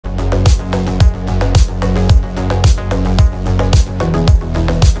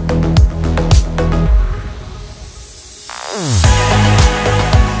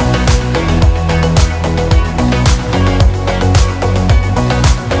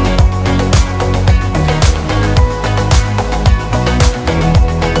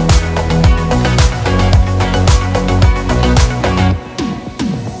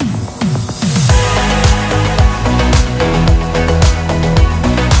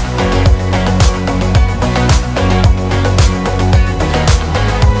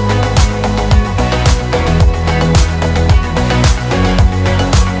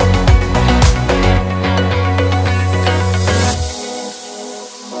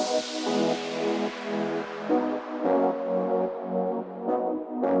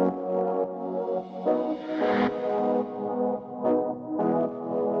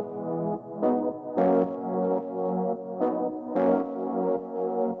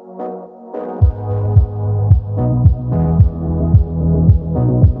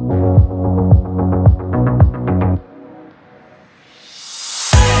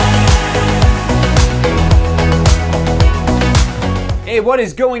Hey, what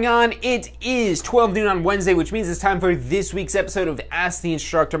is going on? It is 12 noon on Wednesday, which means it's time for this week's episode of Ask the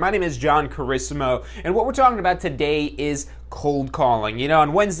Instructor. My name is John Carissimo, and what we're talking about today is cold calling. You know,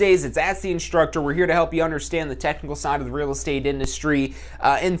 on Wednesdays, it's Ask the Instructor. We're here to help you understand the technical side of the real estate industry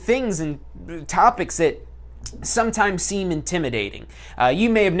and things and topics that sometimes seem intimidating. You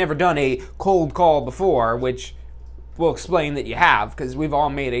may have never done a cold call before, which we'll explain that you have, because we've all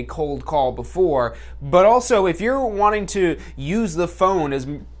made a cold call before. But also, if you're wanting to use the phone as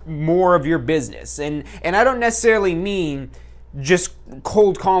more of your business, and I don't necessarily mean just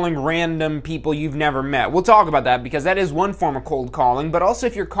cold calling random people you've never met. We'll talk about that because that is one form of cold calling, but also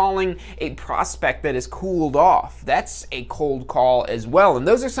if you're calling a prospect that is cooled off, that's a cold call as well. And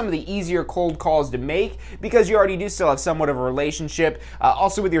those are some of the easier cold calls to make because you already do still have somewhat of a relationship,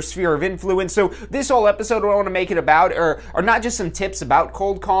 also with your sphere of influence. So this whole episode, what I want to make it about are not just some tips about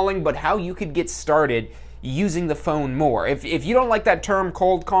cold calling, but how you could get started using the phone more. If you don't like that term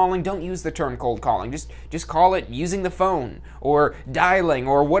cold calling, don't use the term cold calling. Just call it using the phone or dialing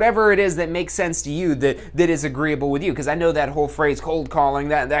or whatever it is that makes sense to you that is agreeable with you. Because I know that whole phrase cold calling,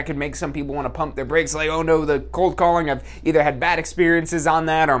 that could make some people want to pump their brakes like, oh no, the cold calling, I've either had bad experiences on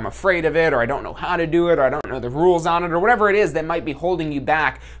that, or I'm afraid of it, or I don't know how to do it, or I don't know the rules on it, or whatever it is that might be holding you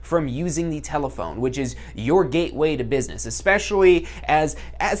back from using the telephone, which is your gateway to business, especially as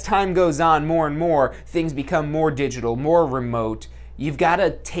time goes on more and more, things become more digital, more remote. You've got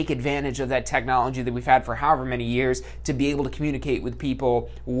to take advantage of that technology that we've had for however many years to be able to communicate with people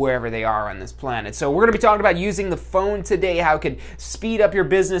wherever they are on this planet. So we're going to be talking about using the phone today, how it could speed up your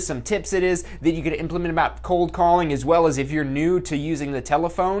business, some tips it is that you could implement about cold calling, as well as if you're new to using the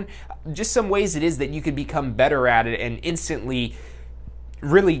telephone, just some ways it is that you could become better at it and instantly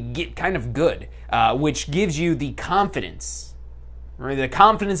really get kind of good, which gives you the confidence. Right? The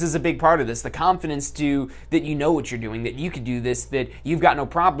confidence is a big part of this. The confidence that you know what you're doing, that you can do this, that you've got no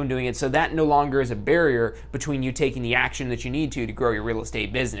problem doing it, so that no longer is a barrier between you taking the action that you need to grow your real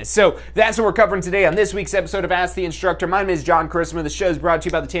estate business. So that's what we're covering today on this week's episode of Ask the Instructor. My name is John Carissimo. The show is brought to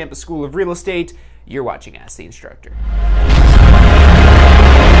you by the Tampa School of Real Estate. You're watching Ask the Instructor.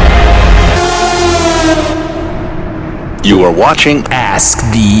 You are watching Ask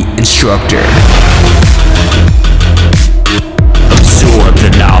the Instructor. Absorb the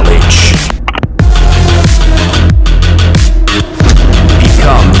knowledge.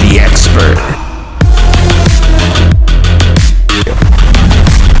 Become the expert.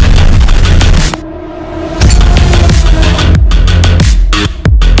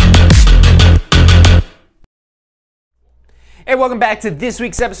 Hey, welcome back to this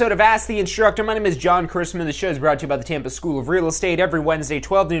week's episode of Ask the Instructor. My name is John Carissimo. The show is brought to you by the Tampa School of Real Estate every Wednesday,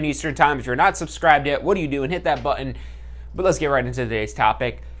 12 noon Eastern Time. If you're not subscribed yet, what are you doing? Hit that button. But let's get right into today's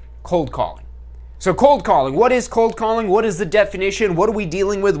topic, cold calling. So cold calling, what is cold calling? What is the definition? What are we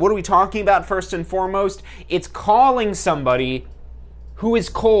dealing with? What are we talking about first and foremost? It's calling somebody who is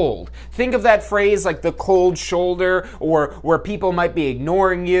cold. Think of that phrase like the cold shoulder, or where people might be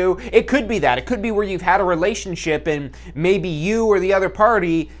ignoring you. It could be that. It could be where you've had a relationship and maybe you or the other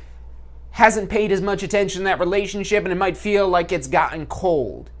party hasn't paid as much attention to that relationship and it might feel like it's gotten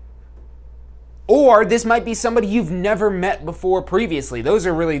cold. Or this might be somebody you've never met before previously. Those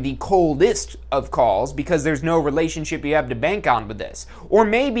are really the coldest of calls because there's no relationship you have to bank on with this. Or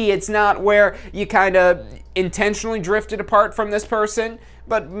maybe it's not where you kind of intentionally drifted apart from this person,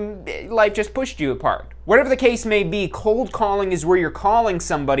 but life just pushed you apart. Whatever the case may be, cold calling is where you're calling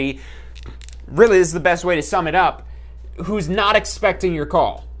somebody, really this is the best way to sum it up, who's not expecting your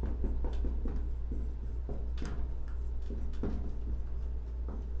call.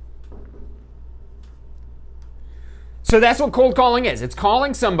 So that's what cold calling is. It's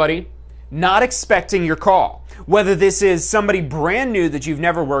calling somebody not expecting your call. Whether this is somebody brand new that you've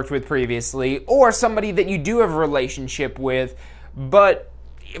never worked with previously, or somebody that you do have a relationship with, but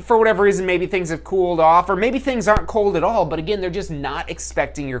for whatever reason, maybe things have cooled off, or maybe things aren't cold at all, but again, they're just not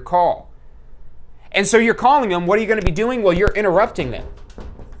expecting your call. And so you're calling them. What are you going to be doing? Well, you're interrupting them.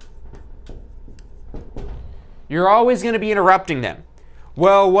 You're always going to be interrupting them.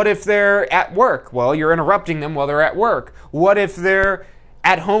 Well, what if they're at work? Well, you're interrupting them while they're at work. What if they're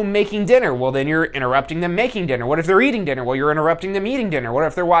at home making dinner? Well, then you're interrupting them making dinner. What if they're eating dinner? Well, you're interrupting them eating dinner. What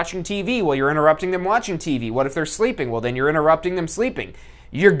if they're watching TV? Well, you're interrupting them watching TV. What if they're sleeping? Well, then you're interrupting them sleeping.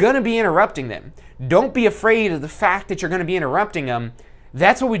 You're going to be interrupting them. Don't be afraid of the fact that you're going to be interrupting them.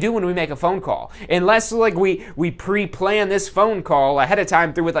 That's what we do when we make a phone call. Unless like we pre-plan this phone call ahead of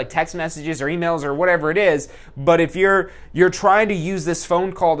time through with like text messages or emails or whatever it is. But if you're trying to use this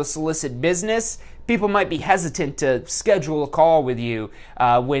phone call to solicit business, people might be hesitant to schedule a call with you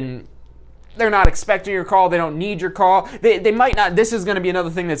when they're not expecting your call. They don't need your call. They might not. This is going to be another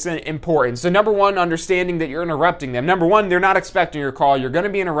thing that's important. So number one, understanding that you're interrupting them. Number one, they're not expecting your call. You're going to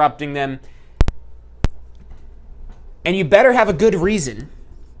be interrupting them. And you better have a good reason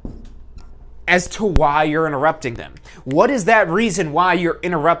as to why you're interrupting them. What is that reason why you're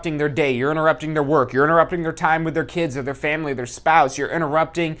interrupting their day? You're interrupting their work. You're interrupting their time with their kids or their family, their spouse. You're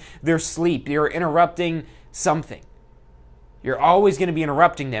interrupting their sleep. You're interrupting something. You're always going to be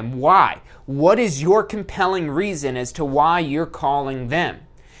interrupting them. Why? What is your compelling reason as to why you're calling them?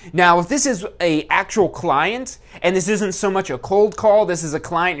 Now, if this is an actual client, and this isn't so much a cold call, this is a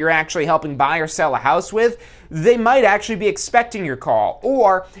client you're actually helping buy or sell a house with, they might actually be expecting your call.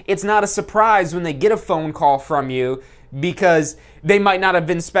 Or it's not a surprise when they get a phone call from you, because they might not have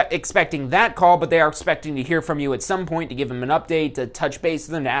been expecting that call, but they are expecting to hear from you at some point to give them an update, to touch base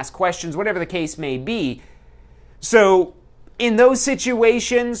with them, to ask questions, whatever the case may be. So in those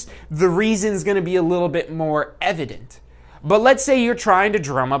situations, the reason's going to be a little bit more evident. But let's say you're trying to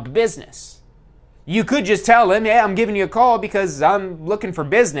drum up business. You could just tell them, hey, I'm giving you a call because I'm looking for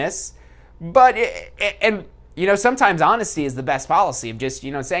business. But, sometimes honesty is the best policy of just,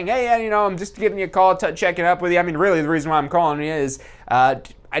 saying, hey, I'm just giving you a call, checking up with you. I mean, really, the reason why I'm calling you is I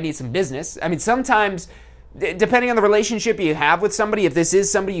need some business. I mean, sometimes, depending on the relationship you have with somebody, if this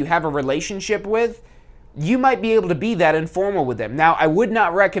is somebody you have a relationship with, you might be able to be that informal with them. Now, I would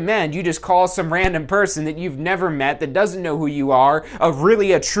not recommend you just call some random person that you've never met, that doesn't know who you are,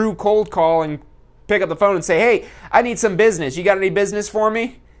 a true cold call, and pick up the phone and say, hey, I need some business. You got any business for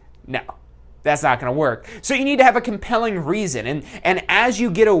me? No, that's not going to work. So you need to have a compelling reason. And as you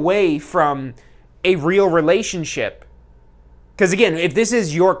get away from a real relationship, because again, if this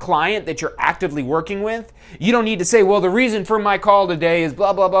is your client that you're actively working with, you don't need to say, well, the reason for my call today is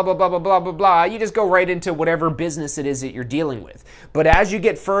blah, blah, blah, blah, blah, blah, blah, blah, blah. You just go right into whatever business it is that you're dealing with. But as you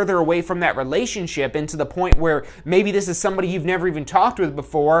get further away from that relationship and to the point where maybe this is somebody you've never even talked with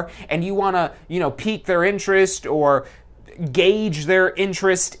before and you want to, pique their interest or gauge their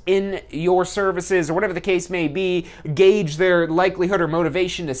interest in your services or whatever the case may be, gauge their likelihood or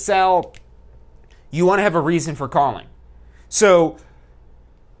motivation to sell, you want to have a reason for calling. So,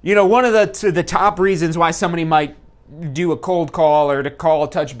 one of the top reasons why somebody might do a cold call or to call,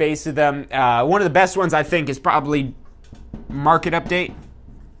 touch base with them, one of the best ones I think is probably market update.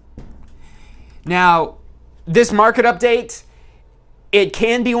 Now, this market update, it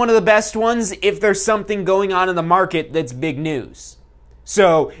can be one of the best ones if there's something going on in the market that's big news.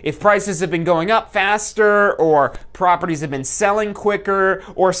 So if prices have been going up faster or properties have been selling quicker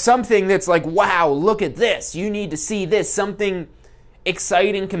or something that's like, wow, look at this, you need to see this, something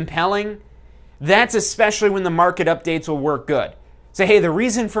exciting, compelling, that's especially when the market updates will work good. Say, hey, the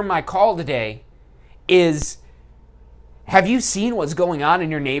reason for my call today is, have you seen what's going on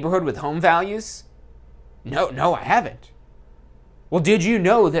in your neighborhood with home values? No, I haven't. Well, did you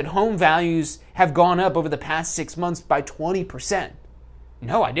know that home values have gone up over the past 6 months by 20%?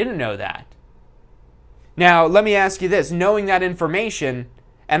 No, I didn't know that. Now, let me ask you this. Knowing that information,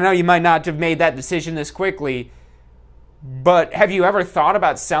 and I know you might not have made that decision this quickly, but have you ever thought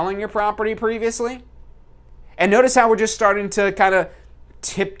about selling your property previously? And notice how we're just starting to kind of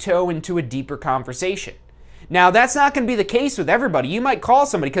tiptoe into a deeper conversation. Now, that's not going to be the case with everybody. You might call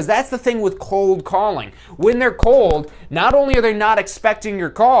somebody, because that's the thing with cold calling. When they're cold, not only are they not expecting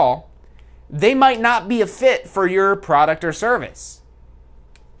your call, they might not be a fit for your product or service.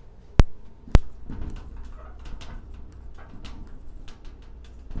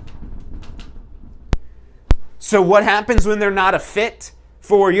 So what happens when they're not a fit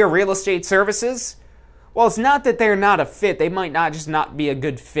for your real estate services? Well, it's not that they're not a fit. They might not just not be a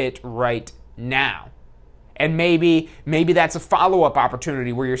good fit right now. And maybe that's a follow-up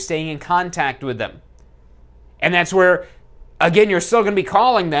opportunity where you're staying in contact with them. And that's where, again, you're still going to be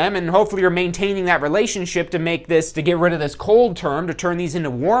calling them, and hopefully you're maintaining that relationship to get rid of this cold term, to turn these into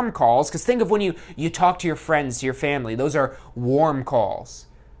warm calls. Because think of when you talk to your friends, to your family. Those are warm calls.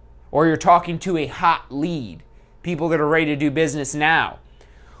 Or you're talking to a hot lead. People that are ready to do business now.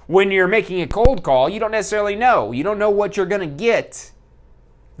 When you're making a cold call, you don't necessarily know. You don't know what you're going to get.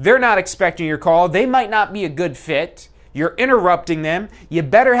 They're not expecting your call. They might not be a good fit. You're interrupting them. You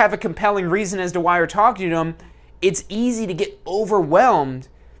better have a compelling reason as to why you're talking to them. It's easy to get overwhelmed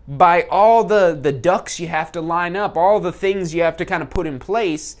by all the ducks you have to line up, all the things you have to kind of put in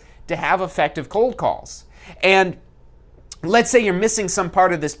place to have effective cold calls. And let's say you're missing some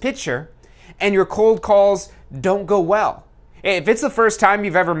part of this picture and your cold calls don't go well. If it's the first time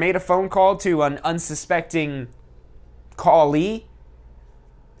you've ever made a phone call to an unsuspecting callee,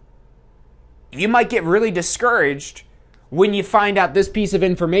 you might get really discouraged when you find out this piece of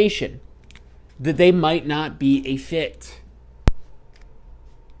information. that they might not be a fit.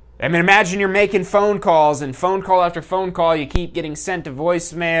 I mean, imagine you're making phone calls, and phone call after phone call, you keep getting sent to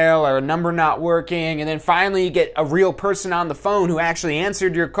voicemail or a number not working, and then finally you get a real person on the phone who actually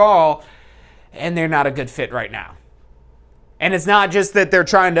answered your call, and they're not a good fit right now. And it's not just that they're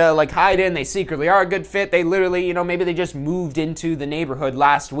trying to like hide in, they secretly are a good fit. They literally, maybe they just moved into the neighborhood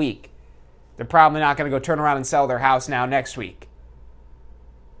last week. They're probably not going to go turn around and sell their house now next week.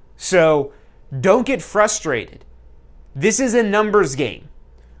 So don't get frustrated. This is a numbers game.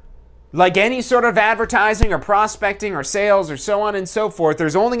 Like any sort of advertising or prospecting or sales or so on and so forth,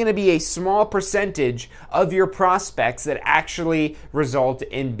 there's only going to be a small percentage of your prospects that actually result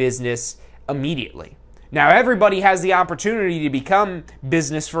in business immediately. Now, everybody has the opportunity to become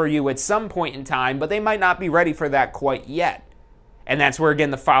business for you at some point in time, but they might not be ready for that quite yet. And that's where,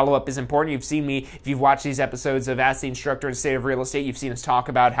 again, the follow-up is important. You've seen me, if you've watched these episodes of Ask the Instructor in the State of Real Estate, you've seen us talk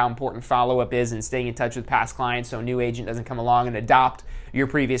about how important follow-up is and staying in touch with past clients so a new agent doesn't come along and adopt your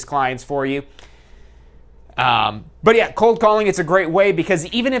previous clients for you. But yeah, cold calling, it's a great way because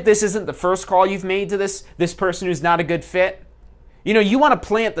even if this isn't the first call you've made to this person who's not a good fit, you want to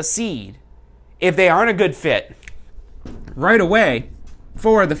plant the seed if they aren't a good fit right away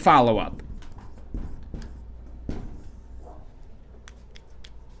for the follow-up.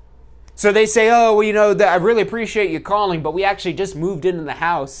 So they say, oh, well, I really appreciate you calling, but we actually just moved into the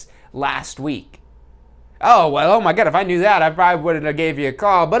house last week. Oh, well, oh my God, if I knew that, I probably wouldn't have gave you a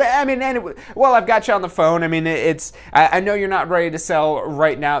call. But I mean, well, I've got you on the phone. I mean, I know you're not ready to sell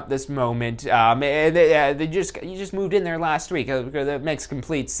right now at this moment. You just moved in there last week. That makes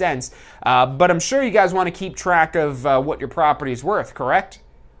complete sense. But I'm sure you guys want to keep track of what your property is worth, correct?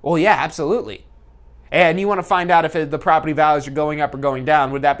 Well, yeah, absolutely. And you want to find out if the property values are going up or going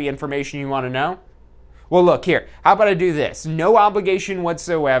down. Would that be information you want to know? Well, look here. How about I do this? No obligation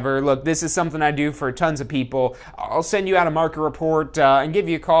whatsoever. Look, this is something I do for tons of people. I'll send you out a market report and give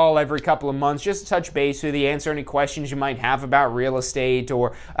you a call every couple of months just to touch base with you, answer any questions you might have about real estate,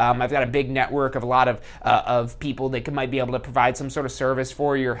 or I've got a big network of a lot of people that might be able to provide some sort of service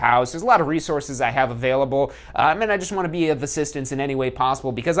for your house. There's a lot of resources I have available, and I just want to be of assistance in any way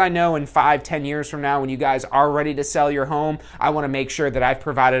possible because I know in 5-10 years from now when you guys are ready to sell your home, I want to make sure that I've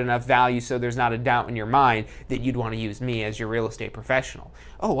provided enough value so there's not a doubt in your mind that you'd want to use me as your real estate professional.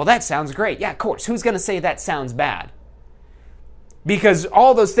 Oh, well, that sounds great. Yeah, of course. Who's going to say that sounds bad? Because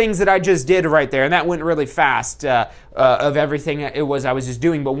all those things that I just did right there, and that went really fast of everything I was just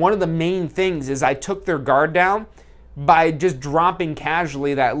doing, but one of the main things is I took their guard down by just dropping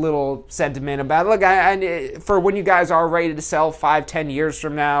casually that little sentiment about, look, for when you guys are ready to sell 5-10 years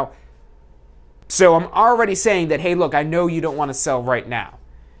from now. So I'm already saying that, hey, look, I know you don't want to sell right now.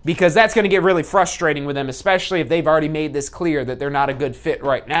 Because that's going to get really frustrating with them, especially if they've already made this clear that they're not a good fit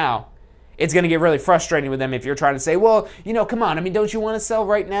right now. It's going to get really frustrating with them if you're trying to say, well, come on, I mean, don't you want to sell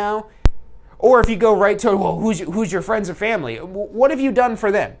right now? Or if you go right to, well, who's your friends or family? What have you done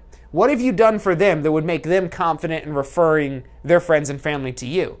for them? What have you done for them that would make them confident in referring their friends and family to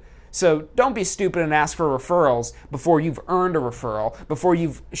you? So don't be stupid and ask for referrals before you've earned a referral, before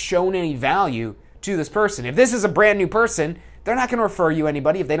you've shown any value to this person. If this is a brand new person, they're not going to refer you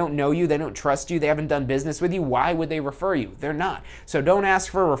anybody. If they don't know you, they don't trust you, they haven't done business with you, why would they refer you? They're not. So don't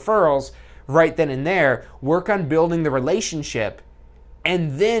ask for referrals right then and there. Work on building the relationship,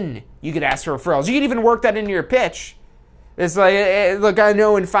 and then you could ask for referrals. You could even work that into your pitch. It's like, look, I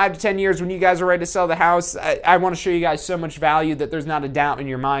know in 5 to 10 years when you guys are ready to sell the house, I want to show you guys so much value that there's not a doubt in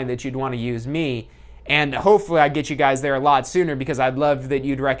your mind that you'd want to use me. And hopefully I get you guys there a lot sooner because I'd love that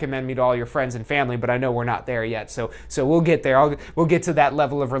you'd recommend me to all your friends and family, but I know we're not there yet. So we'll get there. We'll get to that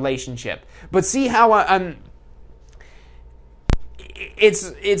level of relationship. But see how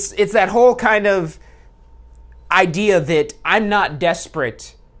it's that whole kind of idea that I'm not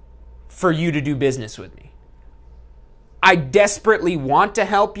desperate for you to do business with me. I desperately want to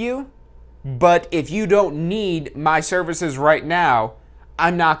help you, but if you don't need my services right now,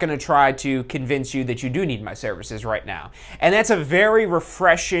 I'm not going to try to convince you that you do need my services right now. And that's a very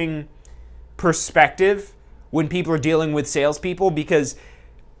refreshing perspective when people are dealing with salespeople because,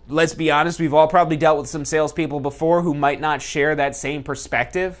 let's be honest, we've all probably dealt with some salespeople before who might not share that same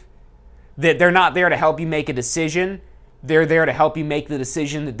perspective. That they're not there to help you make a decision. They're there to help you make the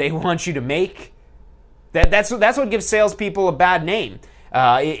decision that they want you to make. That's what gives salespeople a bad name,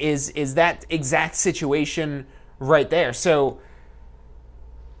 is that exact situation right there. So,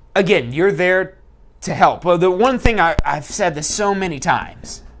 again, you're there to help. Well, the one thing I've said this so many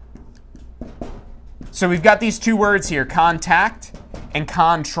times. So we've got these two words here, contact and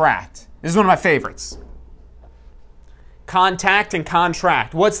contract. This is one of my favorites. Contact and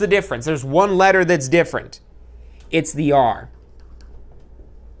contract. What's the difference? There's one letter that's different. It's the R.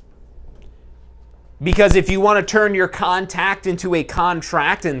 Because if you want to turn your contact into a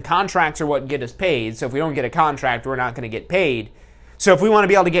contract, and contracts are what get us paid, so if we don't get a contract, we're not going to get paid. So if we want to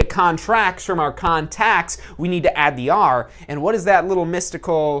be able to get contracts from our contacts, we need to add the R. And what does that little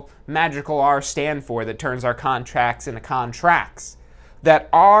mystical, magical R stand for that turns our contracts into contracts? That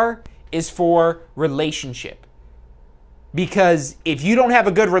R is for relationship. Because if you don't have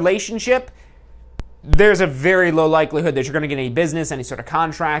a good relationship, there's a very low likelihood that you're going to get any business, any sort of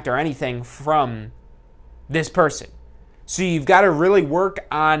contract, or anything from this person. So you've got to really work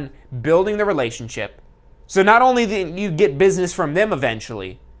on building the relationship. So not only do you get business from them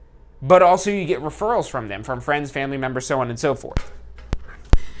eventually, but also you get referrals from them, from friends, family members, so on and so forth.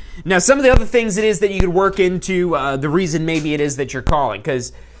 Now, some of the other things it is that you could work into the reason maybe it is that you're calling,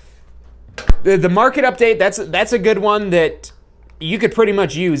 because the market update, that's a good one that you could pretty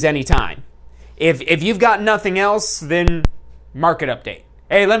much use anytime. If you've got nothing else, then market update.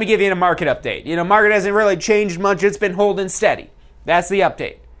 Hey, let me give you a market update. You know, market hasn't really changed much. It's been holding steady. That's the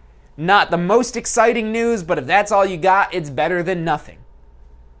update. Not the most exciting news, but if that's all you got, it's better than nothing.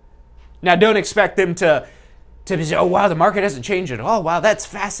 Now, don't expect them to say, oh, wow, the market hasn't changed at all. Wow, that's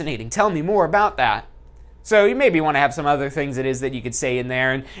fascinating. Tell me more about that. So you maybe want to have some other things it is that you could say in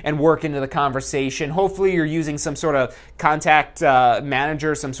there and work into the conversation. Hopefully you're using some sort of contact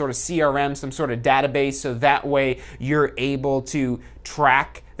manager, some sort of CRM, some sort of database, so that way you're able to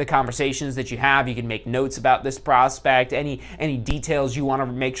track the conversations that you have. You can make notes about this prospect, any details you want to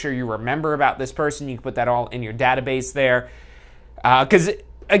make sure you remember about this person. You can put that all in your database there. Because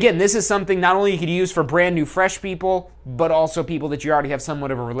again, this is something not only you could use for brand new fresh people, but also people that you already have somewhat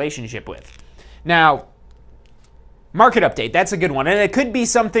of a relationship with. Now, market update, that's a good one. And it could be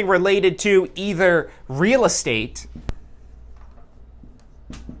something related to either real estate,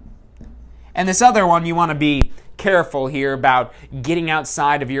 and this other one you want to be careful here about getting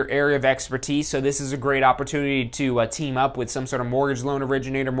outside of your area of expertise. So this is a great opportunity to team up with some sort of mortgage loan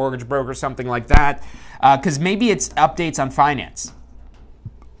originator, mortgage broker, something like that, because maybe it's updates on finance.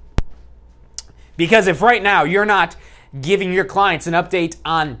 Because if right now you're not giving your clients an update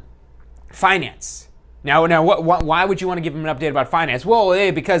on finance, Now, why would you want to give them an update about finance?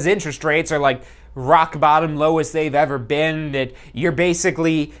 Well, because interest rates are like rock bottom, lowest they've ever been, that you're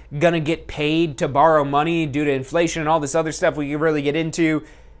basically going to get paid to borrow money due to inflation and all this other stuff we can really get into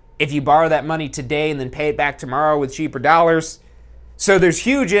if you borrow that money today and then pay it back tomorrow with cheaper dollars. So there's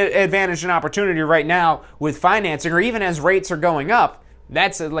huge advantage and opportunity right now with financing, or even as rates are going up.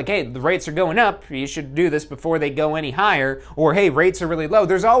 That's like, hey, the rates are going up, you should do this before they go any higher. Or, hey, rates are really low.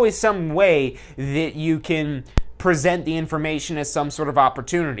 There's always some way that you can present the information as some sort of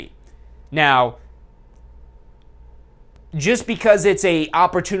opportunity. Now, just because it's an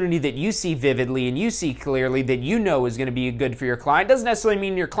opportunity that you see vividly and you see clearly that you know is going to be good for your client doesn't necessarily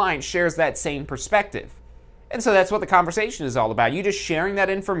mean your client shares that same perspective. And so that's what the conversation is all about. You just sharing that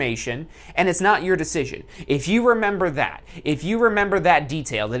information, and it's not your decision. If you remember that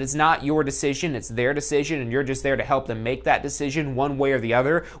detail, that it's not your decision, it's their decision, and you're just there to help them make that decision one way or the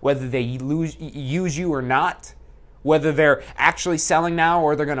other, whether they use you or not, whether they're actually selling now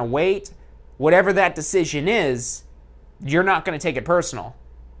or they're going to wait, whatever that decision is, you're not going to take it personal.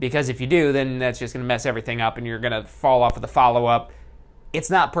 Because if you do, then that's just going to mess everything up and you're going to fall off of the follow-up. It's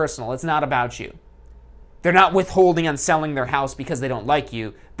not personal. It's not about you. They're not withholding on selling their house because they don't like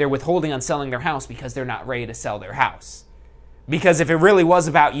you. They're withholding on selling their house because they're not ready to sell their house. Because if it really was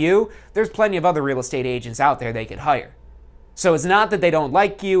about you, there's plenty of other real estate agents out there they could hire. So it's not that they don't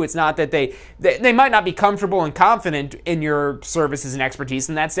like you. It's not that they might not be comfortable and confident in your services and expertise,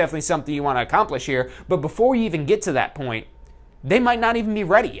 and that's definitely something you want to accomplish here. But before you even get to that point, they might not even be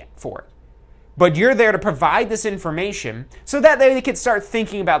ready yet for it. But you're there to provide this information so that they could start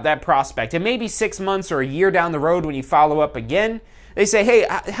thinking about that prospect. And maybe 6 months or a year down the road when you follow up again, they say, hey,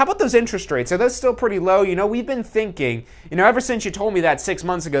 how about those interest rates? Are those still pretty low? You know, we've been thinking, ever since you told me that 6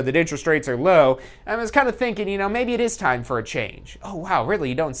 months ago that interest rates are low, I was kind of thinking, maybe it is time for a change. Oh, wow, really?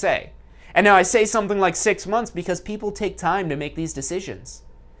 You don't say. And now I say something like 6 months because people take time to make these decisions.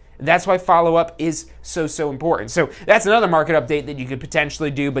 That's why follow-up is so important. So that's another market update that you could potentially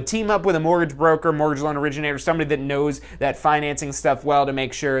do, but team up with a mortgage broker, mortgage loan originator, somebody that knows that financing stuff well to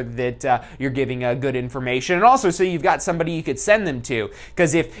make sure that you're giving good information. And also so you've got somebody you could send them to.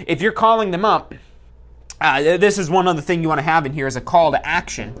 Because if you're calling them up, this is one other thing you want to have in here is a call to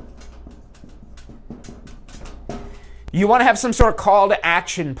action. You want to have some sort of call to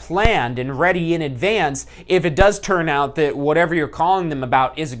action planned and ready in advance if it does turn out that whatever you're calling them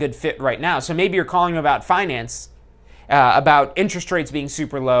about is a good fit right now. So maybe you're calling them about finance, about interest rates being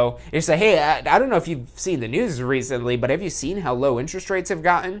super low. You say, hey, I don't know if you've seen the news recently, but have you seen how low interest rates have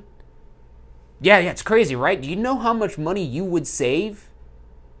gotten? Yeah, it's crazy, right? Do you know how much money you would save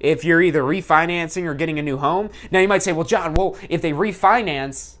if you're either refinancing or getting a new home? Now you might say, well, John, if they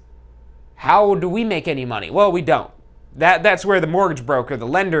refinance, how do we make any money? Well, we don't. That's where the mortgage broker, the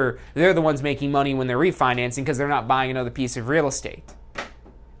lender, they're the ones making money when they're refinancing because they're not buying another piece of real estate.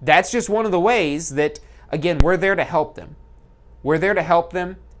 That's just one of the ways that, again, we're there to help them. We're there to help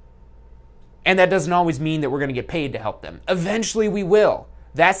them, and that doesn't always mean that we're going to get paid to help them. Eventually we will.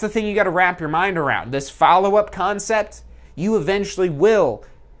 That's the thing you got to wrap your mind around. This follow-up concept, you eventually will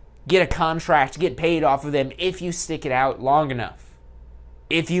get a contract, get paid off of them if you stick it out long enough.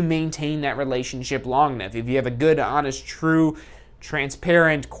 If you maintain that relationship long enough. If you have a good, honest, true,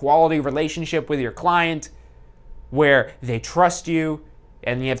 transparent, quality relationship with your client where they trust you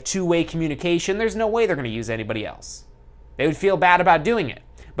and you have two-way communication, there's no way they're going to use anybody else. They would feel bad about doing it.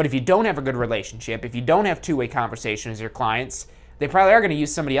 But if you don't have a good relationship, if you don't have two-way conversations with your clients, they probably are going to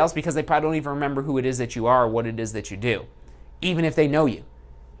use somebody else because they probably don't even remember who it is that you are or what it is that you do. Even if they know you.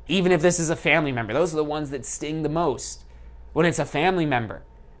 Even if this is a family member. Those are the ones that sting the most. When it's a family member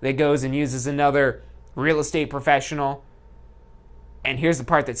that goes and uses another real estate professional. And here's the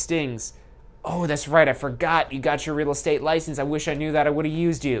part that stings. Oh, that's right, I forgot you got your real estate license. I wish I knew that. I would have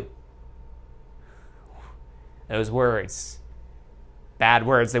used you. Those words. Bad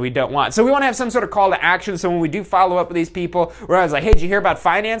words that we don't want. So we want to have some sort of call to action. So when we do follow up with these people, where I was like, hey, did you hear about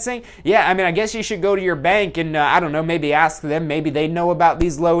financing? Yeah, I mean, I guess you should go to your bank and, I don't know, maybe ask them. Maybe they know about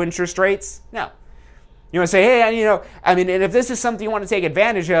these low interest rates. No. You want to say, hey, and if this is something you want to take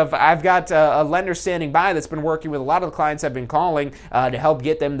advantage of, I've got a lender standing by that's been working with a lot of the clients I've been calling to help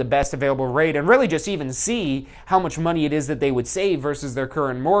get them the best available rate and really just even see how much money it is that they would save versus their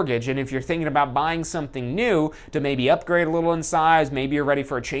current mortgage. And if you're thinking about buying something new to maybe upgrade a little in size, maybe you're ready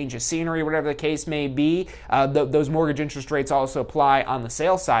for a change of scenery, whatever the case may be, those mortgage interest rates also apply on the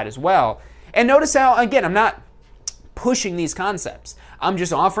sales side as well. And notice how, again, I'm not pushing these concepts. I'm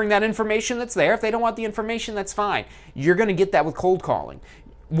just offering that information that's there. If they don't want the information, that's fine. You're going to get that with cold calling.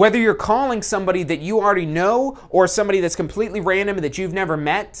 Whether you're calling somebody that you already know or somebody that's completely random that you've never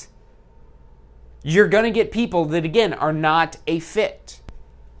met, you're going to get people that, again, are not a fit.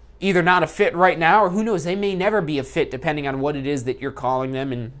 Either not a fit right now, or who knows, they may never be a fit depending on what it is that you're calling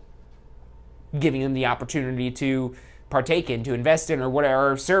them and giving them the opportunity to partake in, to invest in, or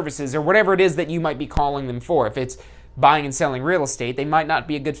whatever services, or whatever it is that you might be calling them for. If it's buying and selling real estate, they might not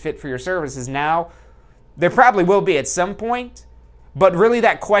be a good fit for your services now. There probably will be at some point, but really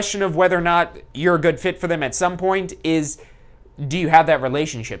that question of whether or not you're a good fit for them at some point is, do you have that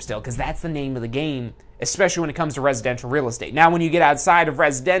relationship still? Because that's the name of the game, especially when it comes to residential real estate. Now, when you get outside of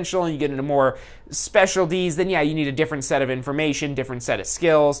residential and you get into more specialties, then yeah, you need a different set of information, different set of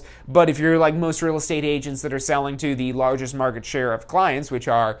skills. But if you're like most real estate agents that are selling to the largest market share of clients, which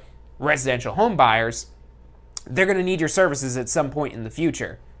are residential home buyers, they're going to need your services at some point in the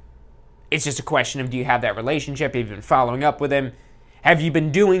future. It's just a question of, do you have that relationship? Have you been following up with them? Have you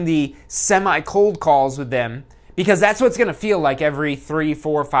been doing the semi-cold calls with them? Because that's what it's going to feel like every 3,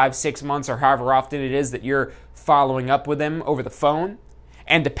 4, 5, 6 months, or however often it is that you're following up with them over the phone.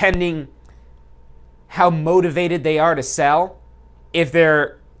 And depending how motivated they are to sell, if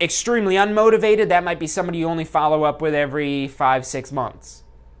they're extremely unmotivated, that might be somebody you only follow up with every 5, 6 months.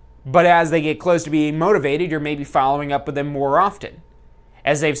 But as they get close to being motivated, you're maybe following up with them more often.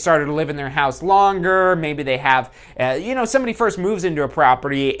 As they've started to live in their house longer, maybe they have, somebody first moves into a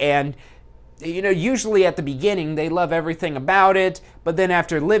property and, usually at the beginning, they love everything about it. But then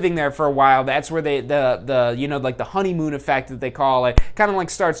after living there for a while, that's where the honeymoon effect that they call it, kind of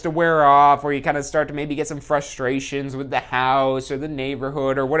like starts to wear off, or you kind of start to maybe get some frustrations with the house or the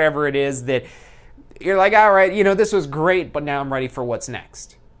neighborhood or whatever it is that you're like, all right, this was great, but now I'm ready for what's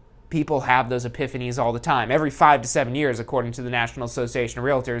next. People have those epiphanies all the time. Every 5 to 7 years, according to the National Association of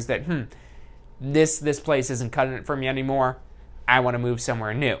Realtors, that, this place isn't cutting it for me anymore. I want to move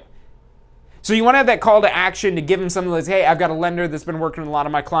somewhere new. So you want to have that call to action to give them something like, hey, I've got a lender that's been working with a lot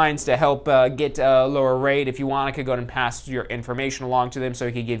of my clients to help get a lower rate. If you want, I could go ahead and pass your information along to them so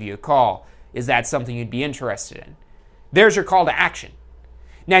he could give you a call. Is that something you'd be interested in? There's your call to action.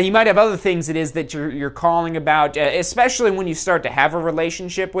 Now, you might have other things it is that you're calling about, especially when you start to have a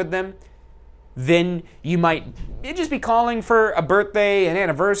relationship with them. Then you might just be calling for a birthday, an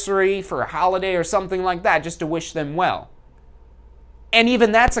anniversary, for a holiday or something like that, just to wish them well. And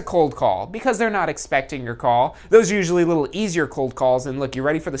even that's a cold call, because they're not expecting your call. Those are usually a little easier cold calls. And look, you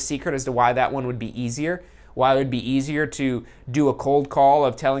ready for the secret as to why that one would be easier? Why it would be easier to do a cold call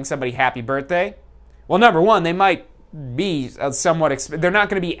of telling somebody happy birthday? Well, number one, they might be they're not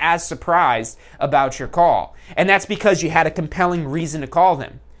going to be as surprised about your call. And that's because you had a compelling reason to call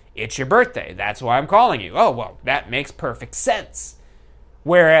them. It's your birthday. That's why I'm calling you. Oh, well, that makes perfect sense.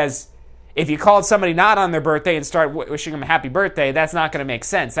 Whereas if you called somebody not on their birthday and start wishing them a happy birthday, that's not going to make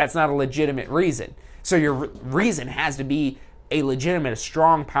sense. That's not a legitimate reason. So your reason has to be a legitimate, a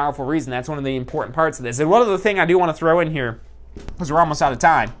strong, powerful reason. That's one of the important parts of this. And one other thing I do want to throw in here, because we're almost out of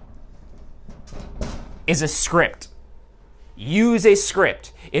time, is a script. Use a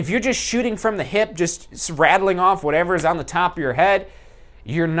script. If you're just shooting from the hip, just rattling off whatever is on the top of your head,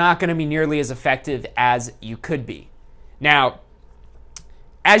 you're not going to be nearly as effective as you could be. Now,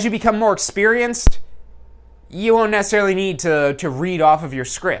 as you become more experienced, you won't necessarily need to read off of your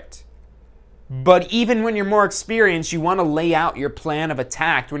script. But even when you're more experienced, you want to lay out your plan of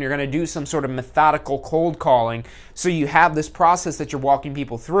attack when you're going to do some sort of methodical cold calling. So you have this process that you're walking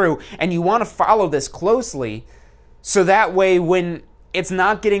people through, and you want to follow this closely. So that way, when it's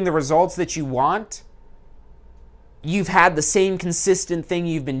not getting the results that you want, you've had the same consistent thing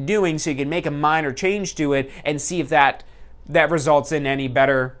you've been doing, so you can make a minor change to it and see if that results in any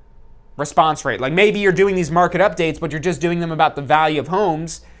better response rate. Like maybe you're doing these market updates, but you're just doing them about the value of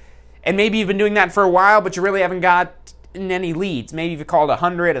homes. And maybe you've been doing that for a while, but you really haven't got any leads. Maybe you've called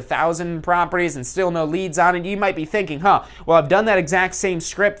 100, 1,000 properties and still no leads on it. You might be thinking, well, I've done that exact same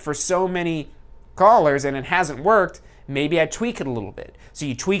script for so many callers and it hasn't worked. Maybe I tweak it a little bit. So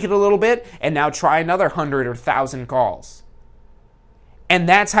you tweak it a little bit and now try another 100 or 1,000 calls. And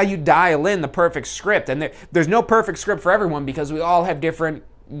that's how you dial in the perfect script. And there's no perfect script for everyone because we all have different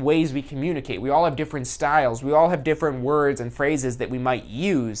ways we communicate. We all have different styles. We all have different words and phrases that we might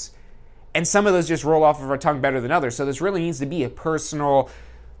use. And some of those just roll off of our tongue better than others. So this really needs to be a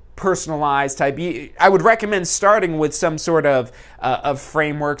personalized type. I would recommend starting with some sort of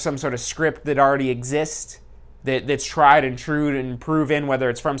framework, some sort of script that already exists, that's tried and true and proven, whether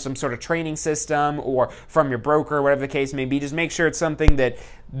it's from some sort of training system or from your broker, whatever the case may be. Just make sure it's something that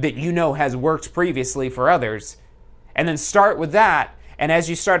you know has worked previously for others. And then start with that. And as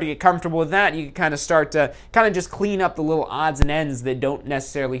you start to get comfortable with that, you can kind of start to just clean up the little odds and ends that don't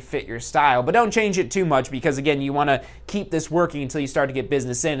necessarily fit your style. But don't change it too much because, again, you want to keep this working until you start to get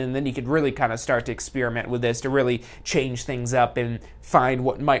business in. And then you could really kind of start to experiment with this to really change things up and find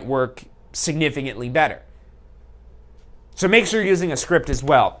what might work significantly better. So make sure you're using a script as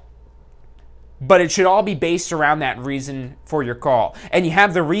well. But it should all be based around that reason for your call. And you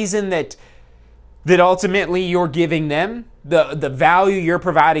have the reason that ultimately you're giving them, the value you're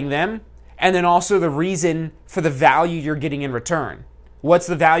providing them, and then also the reason for the value you're getting in return. What's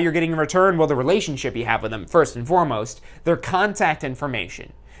the value you're getting in return? Well, the relationship you have with them, first and foremost, their contact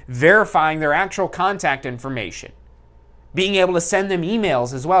information, verifying their actual contact information, being able to send them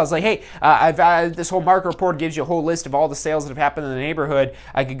emails as well. It's like, hey, this whole market report gives you a whole list of all the sales that have happened in the neighborhood.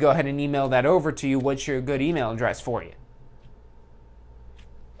 I could go ahead and email that over to you. What's your good email address for you?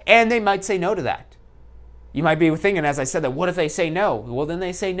 And they might say no to that. You might be thinking, as I said, that what if they say no? Well, then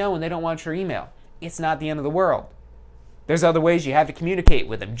they say no and they don't want your email. It's not the end of the world. There's other ways you have to communicate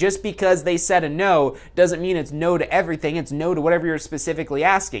with them. Just because they said a no doesn't mean it's no to everything. It's no to whatever you're specifically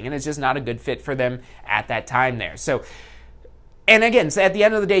asking, and it's just not a good fit for them at that time there. So, and again, so at the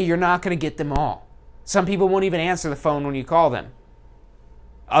end of the day, you're not going to get them all. Some people won't even answer the phone when you call them.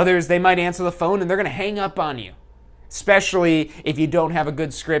 Others, they might answer the phone and they're going to hang up on you, especially if you don't have a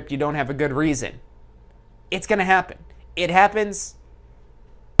good script, you don't have a good reason. It's going to happen. It happens.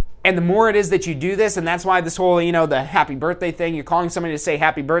 And the more it is that you do this, and that's why this whole, the happy birthday thing, you're calling somebody to say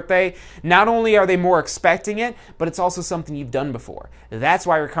happy birthday, not only are they more expecting it, but it's also something you've done before. That's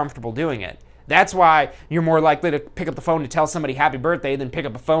why you're comfortable doing it. That's why you're more likely to pick up the phone to tell somebody happy birthday than pick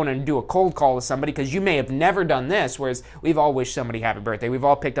up a phone and do a cold call to somebody, because you may have never done this, whereas we've all wished somebody happy birthday. We've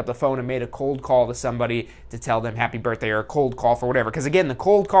all picked up the phone and made a cold call to somebody to tell them happy birthday, or a cold call for whatever. Because again, the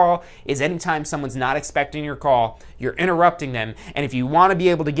cold call is anytime someone's not expecting your call, you're interrupting them, and if you want to be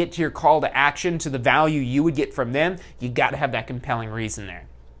able to get to your call to action, to the value you would get from them, you got to have that compelling reason there.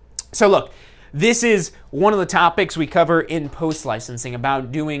 So look, this is one of the topics we cover in post-licensing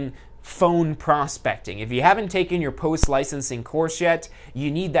about doing phone prospecting. If you haven't taken your post-licensing course yet,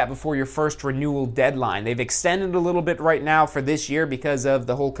 you need that before your first renewal deadline. They've extended a little bit right now for this year because of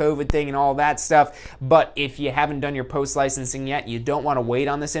the whole COVID thing and all that stuff, but if you haven't done your post-licensing yet, you don't want to wait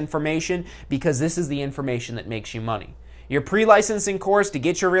on this information, because this is the information that makes you money. Your pre-licensing course to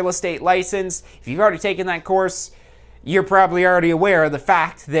get your real estate license, if you've already taken that course, you're probably already aware of the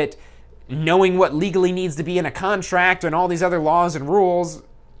fact that knowing what legally needs to be in a contract and all these other laws and rules,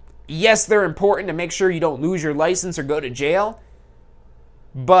 yes, they're important to make sure you don't lose your license or go to jail,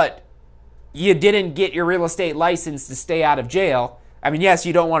 but you didn't get your real estate license to stay out of jail. I mean, yes,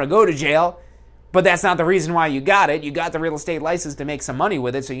 you don't want to go to jail, but that's not the reason why you got it. You got the real estate license to make some money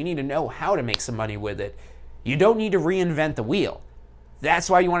with it, so you need to know how to make some money with it. You don't need to reinvent the wheel. That's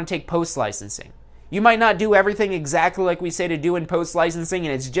why you want to take post-licensing. You might not do everything exactly like we say to do in post-licensing,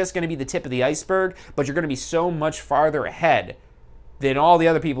 and it's just going to be the tip of the iceberg, but you're going to be so much farther ahead than all the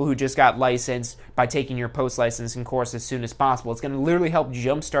other people who just got licensed by taking your post-licensing course as soon as possible. It's going to literally help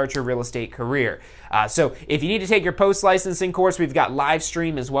jumpstart your real estate career. So if you need to take your post-licensing course, we've got live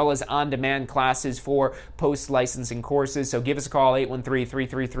stream as well as on-demand classes for post-licensing courses. So give us a call,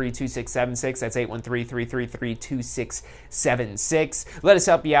 813-333-2676. That's 813-333-2676. Let us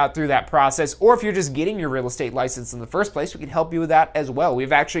help you out through that process. Or if you're just getting your real estate license in the first place, we can help you with that as well.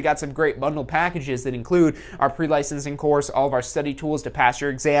 We've actually got some great bundle packages that include our pre-licensing course, all of our study tools to pass your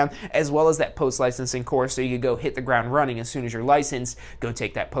exam, as well as that post-licensing course so you can go hit the ground running as soon as you're licensed. Go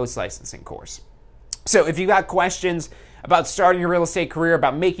take that post-licensing course. So if you got questions about starting your real estate career,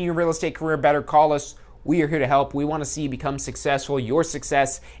 about making your real estate career better, call us. We are here to help. We want to see you become successful. Your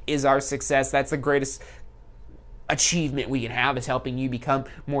success is our success. That's the greatest achievement we can have, is helping you become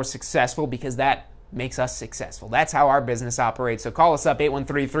more successful, because that makes us successful. That's how our business operates. So call us up,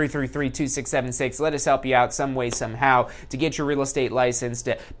 813-333-2676. Let us help you out some way, somehow, to get your real estate license,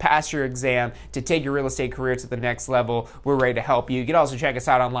 to pass your exam, to take your real estate career to the next level. We're ready to help you. You can also check us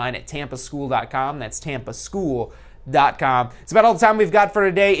out online at tampaschool.com. That's tampaschool.com. It's about all the time we've got for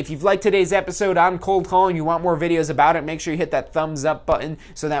today. If you've liked today's episode on cold calling, you want more videos about it, make sure you hit that thumbs up button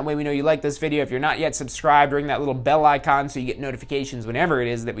so that way we know you like this video. If you're not yet subscribed, ring that little bell icon so you get notifications whenever it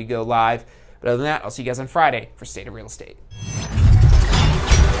is that we go live. But other than that, I'll see you guys on Friday for State of Real Estate.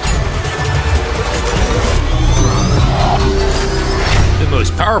 The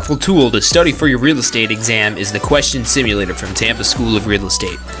most powerful tool to study for your real estate exam is the Question Simulator from Tampa School of Real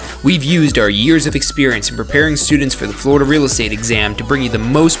Estate. We've used our years of experience in preparing students for the Florida real estate exam to bring you the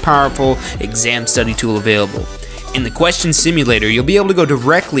most powerful exam study tool available. In the Question Simulator, you'll be able to go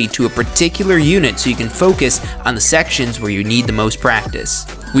directly to a particular unit so you can focus on the sections where you need the most practice.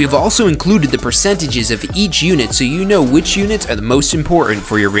 We have also included the percentages of each unit so you know which units are the most important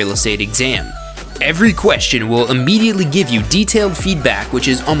for your real estate exam. Every question will immediately give you detailed feedback, which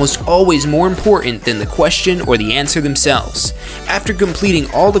is almost always more important than the question or the answer themselves. After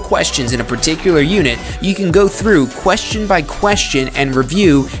completing all the questions in a particular unit, you can go through question by question and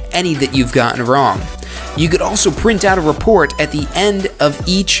review any that you've gotten wrong. You could also print out a report at the end of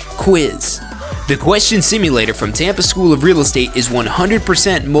each quiz. The Question Simulator from Tampa School of Real Estate is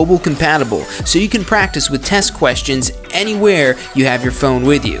 100% mobile compatible, so you can practice with test questions anywhere you have your phone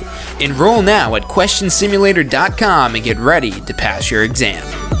with you. Enroll now at questionsimulator.com and get ready to pass your exam.